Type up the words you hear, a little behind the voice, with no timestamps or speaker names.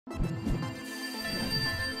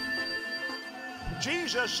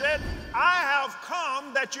Jesus said, I have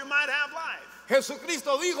come that you might have life.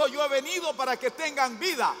 Jesucristo dijo, yo he venido para que tengan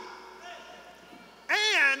vida.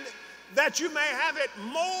 And that you may have it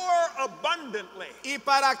more abundantly. Y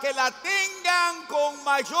para que la tengan con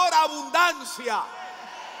mayor abundancia.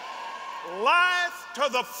 Life to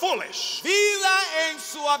the fullest. Vida en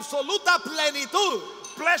su absoluta plenitud.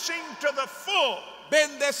 Blessing to the full.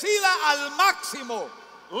 Bendecida al máximo.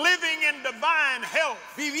 Living in divine health.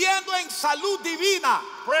 Viviendo en salud divina.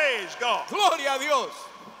 Praise God. Gloria a Dios.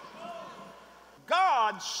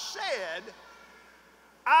 God said,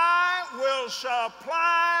 I will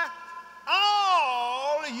supply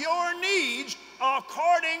all your needs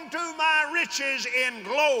according to my riches in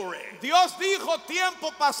glory. Dios dijo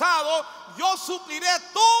tiempo pasado, yo supliré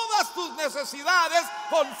todas tus necesidades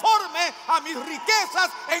conforme a mis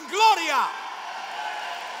riquezas en gloria.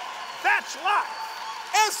 That's life.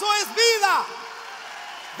 Eso es vida.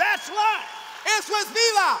 That's life. Eso es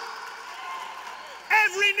vida.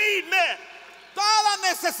 Every need met. Toda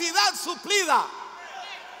necesidad suplida.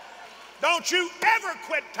 Don't you ever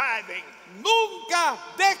quit tithing. Nunca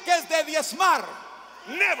dejes de diezmar.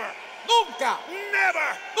 Never. Nunca.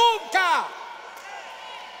 Never. Nunca.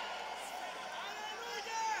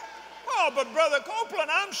 Oh, but Brother Copeland,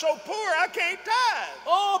 I'm so poor I can't tithe.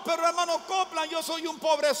 Oh, pero hermano Copeland, yo soy un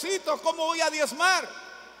pobrecito, ¿cómo voy a diezmar?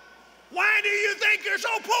 Why do you think you're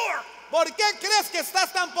so poor? ¿Por qué crees que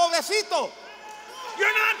estás tan pobrecito?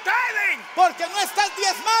 You're not tithing. Porque no estás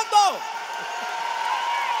diezmando.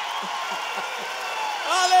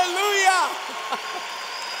 Aleluya.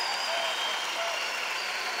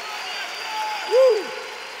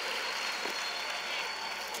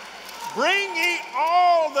 Bring ye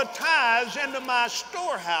all the tithes into my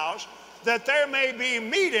storehouse, that there may be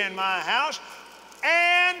meat in my house,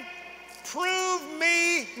 and prove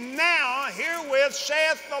me now herewith,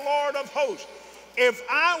 saith the Lord of hosts, if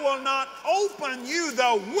I will not open you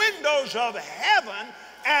the windows of heaven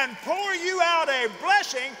and pour you out a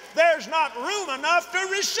blessing, there's not room enough to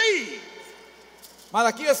receive.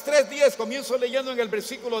 Malaquías 3:10, comienzo leyendo en el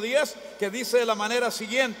versículo 10, que dice de la manera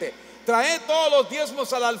siguiente: traed todos los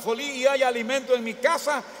diezmos al alfolí y hay alimento en mi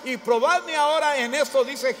casa, y probadme ahora en esto,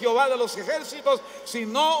 dice Jehová de los ejércitos, si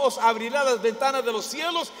no os abriré las ventanas de los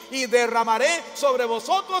cielos y derramaré sobre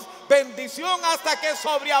vosotros bendición hasta que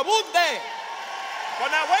sobreabunde. But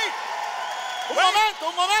now wait.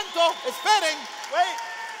 Un momento, esperen. Wait.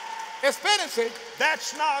 Espérense.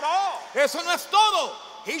 That's not all. Eso no es todo.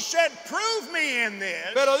 He said, prove me in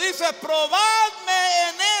this. Pero dice, probadme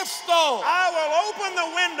en esto. I will open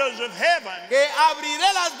the windows of heaven. Que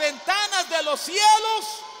abriré las ventanas de los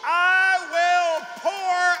cielos. I will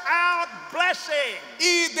pour out blessing.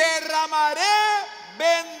 Y derramaré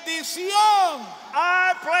bendición.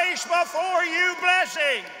 I place before you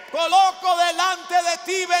blessing. Coloco delante de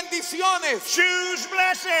ti bendiciones. Choose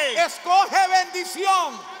blessing. Escoge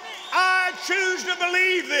bendición. I choose to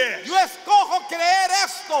believe this. Yo escojo creer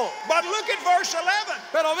esto. But look at verse 11.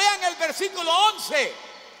 Pero vean el versículo 11.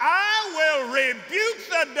 I will rebuke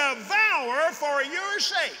the devourer for your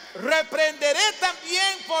sake. Reprenderé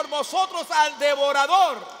también por vosotros al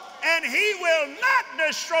devorador. And he will not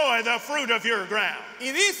destroy the fruit of your ground.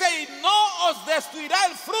 Y dice, y no os destruirá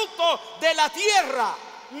el fruto de la tierra.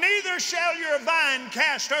 Neither shall your vine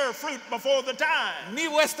cast her fruit before the time. Ni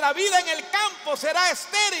vuestra vida en el campo será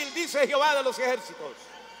estéril, dice Jehová de los ejércitos.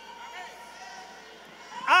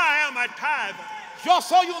 I am a tither. Yo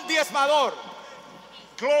soy un diezmador.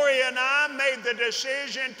 Gloria and I made the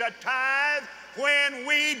decision to tithe when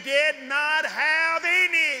we did not have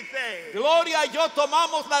anything. Gloria y yo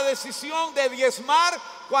tomamos la decisión de diezmar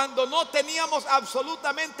cuando no teníamos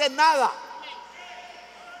absolutamente nada.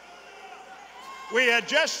 We had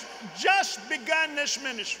just begun this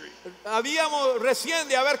ministry. Habíamos recién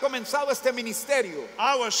de haber comenzado este ministerio.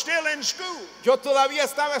 I was still in school. Yo todavía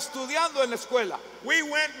estaba estudiando en la escuela. We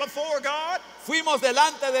went before God. Fuimos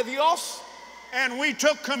delante de Dios. And we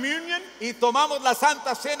took communion. Y tomamos la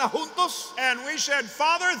Santa Cena juntos. And we said,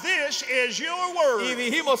 Father, this is your word. Y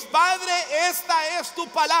dijimos, Padre, esta es tu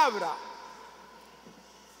palabra.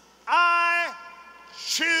 I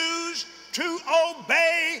choose to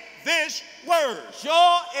obey this word.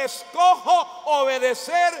 Yo escojo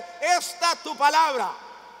obedecer esta tu palabra.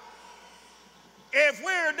 If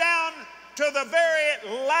we're down to the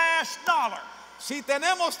very last dollar, si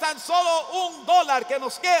tenemos tan solo $1 que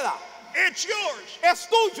nos queda, it's yours. Es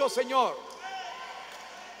tuyo, Señor.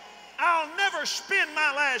 I'll never spend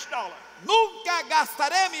my last dollar. Nunca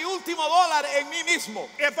gastaré mi último dólar en mí mismo.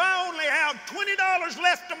 If I only have $20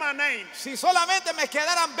 left to my name, si solamente me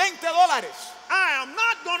quedaran $20, I am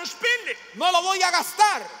not going to spend it. No lo voy a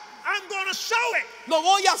gastar. I'm going to sow it. Lo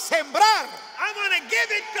voy a sembrar. I'm going to give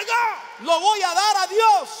it to God. Lo voy a dar a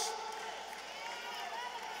Dios.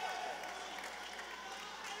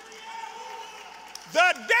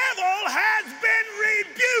 The devil has been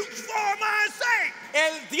rebuked for my sake.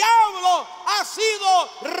 El diablo ha sido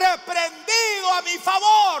reprendido a mi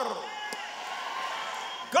favor.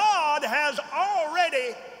 God has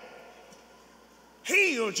already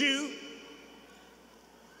healed you,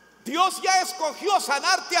 Dios ya escogió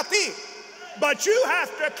sanarte a ti, but you have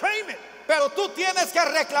to claim it. pero tú tienes que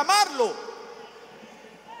reclamarlo.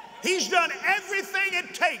 He's done everything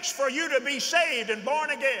it takes for you to be saved and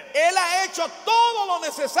born again. Él ha hecho todo lo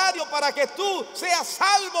necesario para que tú seas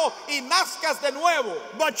salvo y nazcas de nuevo.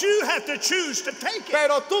 But you have to choose to take it.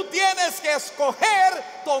 Pero tú tienes que escoger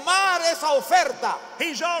tomar esa oferta.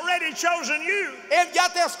 He's already chosen you, Él ya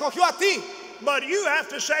te escogió a ti, but you have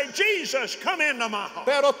to say, Jesus, come into my heart.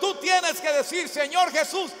 pero tú tienes que decir, Señor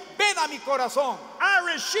Jesús, ven a mi corazón. I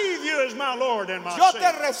receive you as my Lord and my Yo te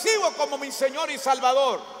Savior. recibo como mi Señor y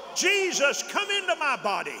Salvador. Jesus, come into my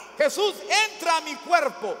body. Jesús, entra a mi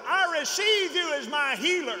cuerpo. I receive you as my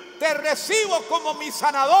healer. Te recibo como mi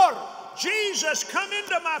sanador. Jesus, come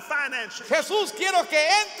into my finances. Jesús, quiero que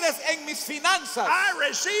entres en mis finanzas. I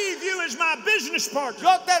receive you as my business partner.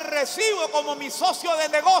 Yo te recibo como mi socio de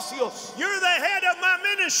negocios. You're the head of my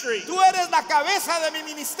ministry. Tú eres la cabeza de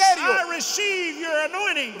mi ministerio. I receive your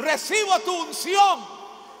anointing. Recibo tu unción.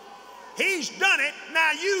 He's done it.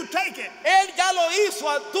 Now you take it. Él ya lo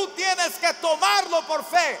hizo. Tú tienes que tomarlo por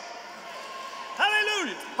fe.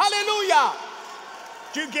 Hallelujah. Aleluya.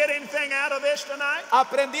 Did you get anything out of this tonight?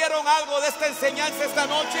 ¿Aprendieron algo de esta enseñanza esta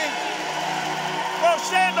noche? Well,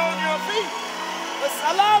 stand on your feet. Pues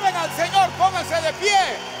alaben al Señor, pónganse de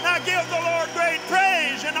pie. Now give the Lord great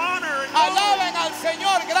praise and honor and glory. Alaben al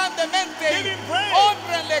Señor grandemente Give y him praise.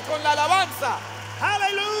 honrenle con la alabanza.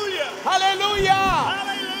 Hallelujah.